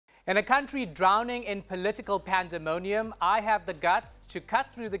In a country drowning in political pandemonium, I have the guts to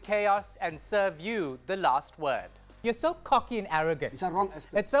cut through the chaos and serve you the last word. You're so cocky and arrogant. It's a wrong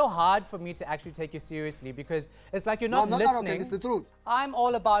aspect. It's so hard for me to actually take you seriously because it's like you're not listening. I'm not arrogant, it's the truth. I'm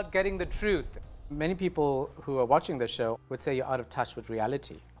all about getting the truth. Many people who are watching the show would say you're out of touch with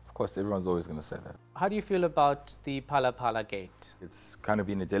reality. Of course, everyone's always going to say that. How do you feel about the Phala Phala gate? It's kind of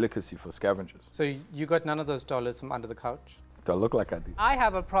been a delicacy for scavengers. So you got none of those dollars from under the couch? Do I look like I do? I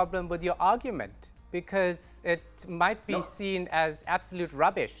have a problem with your argument because it might be seen as absolute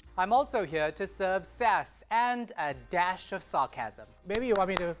rubbish. I'm also here to serve sass and a dash of sarcasm. Maybe you want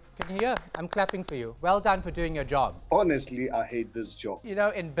me to, can you hear? I'm clapping for you. Well done for doing your job. Honestly, I hate this job. You know,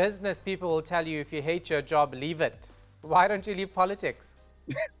 in business, people will tell you if you hate your job, leave it. Why don't you leave politics?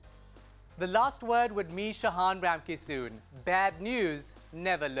 The last word with me, Shahan Ramkisoon. Bad news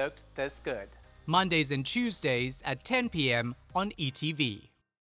never looked this good. Mondays and Tuesdays at 10 p.m. on ETV.